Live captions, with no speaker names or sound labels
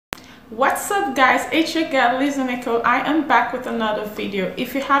What's up guys, it's your girl Lizaneko. I am back with another video.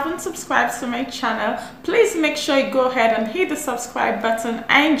 If you haven't subscribed to my channel, please make sure you go ahead and hit the subscribe button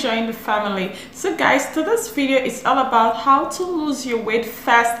and join the family. So guys, today's video is all about how to lose your weight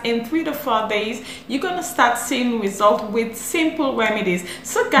fast in 3 to 4 days. You're gonna start seeing results with simple remedies.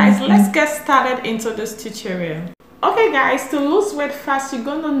 So guys, let's get started into this tutorial. Okay guys, to lose weight fast, you're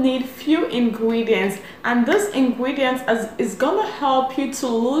gonna need few ingredients, and this ingredients is gonna help you to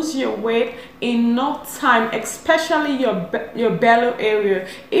lose your weight in no time, especially your belly area.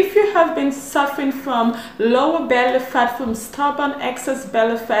 If you have been suffering from lower belly fat, from stubborn excess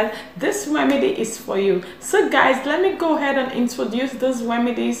belly fat, this remedy is for you. So guys, let me go ahead and introduce those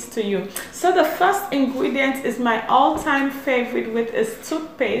remedies to you. So the first ingredient is my all-time favorite, which is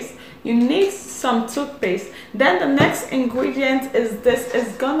toothpaste. You need some toothpaste. Then the next ingredient is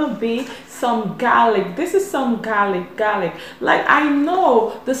gonna be some garlic. This is some garlic. Like, I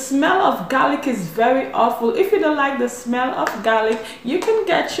know the smell of garlic is very awful. If you don't like the smell of garlic, you can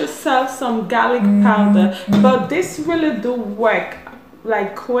get yourself some garlic powder, but this really do work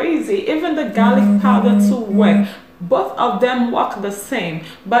like crazy. Even the garlic powder to work. Both of them work the same,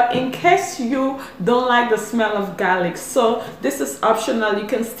 but in case you don't like the smell of garlic, so this is optional, you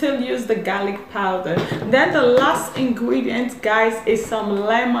can still use the garlic powder. Then the last ingredient guys is some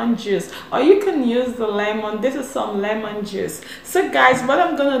lemon juice, or you can use the lemon. This is some lemon juice. So guys, what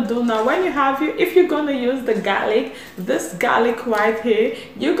I'm gonna do now, when you have if you're gonna use the garlic, this garlic right here,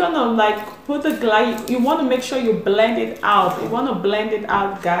 you're gonna like put the garlic, you want to make sure you blend it out. You want to blend it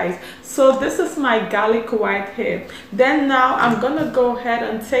out guys. So this is my garlic right here. Then now I'm gonna go ahead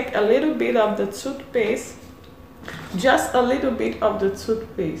and take a little bit of the toothpaste, just a little bit of the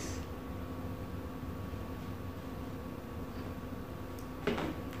toothpaste.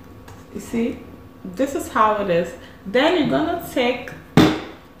 You see, this is how it is. Then you're gonna take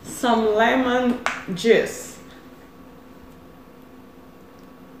some lemon juice.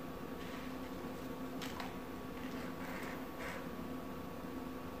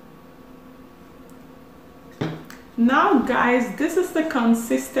 Now guys, this is the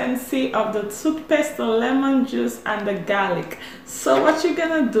consistency of the toothpaste, the lemon juice and the garlic. So what you're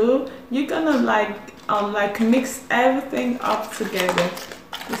gonna do, you're gonna like mix everything up together.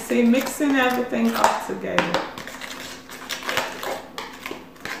 You see, mixing everything up together.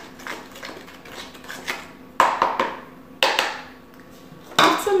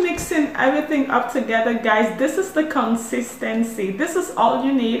 Mixing everything up together guys, this is the consistency. This is all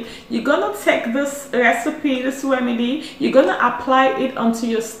you need. You're gonna take this recipe, this remedy, you're gonna apply it onto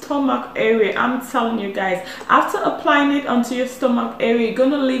your stomach area. I'm telling you guys, after applying it onto your stomach area, you're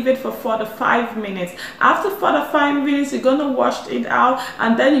gonna leave it for 4 to 5 minutes. After 4 to 5 minutes, you're gonna wash it out,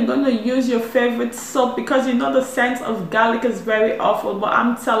 and then you're gonna use your favorite soap, because you know the scent of garlic is very awful, but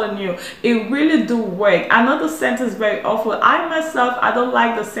I'm telling you, it really do work. I know the scent is very awful. I myself, I don't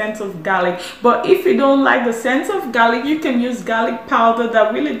like the scent of garlic, but if you don't like the scent of garlic, you can use garlic powder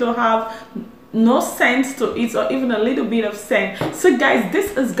that really don't have no scent to it, or even a little bit of scent. So guys,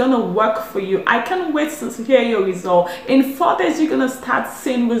 this is gonna work for you. I can't wait to hear your result. In 4 days, you're gonna start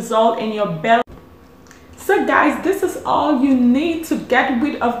seeing result in your belly. So guys, this is all you need to get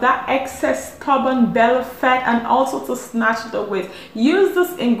rid of that excess stubborn belly fat, and also to snatch the weight. Use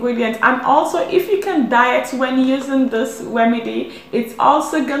this ingredient, and also if you can diet when using this remedy, it's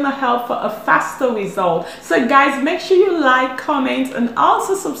also gonna help for a faster result. So guys, make sure you like, comment, and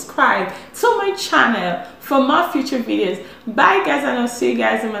also subscribe to my channel for more future videos. Bye guys, and I'll see you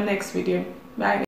guys in my next video. Bye.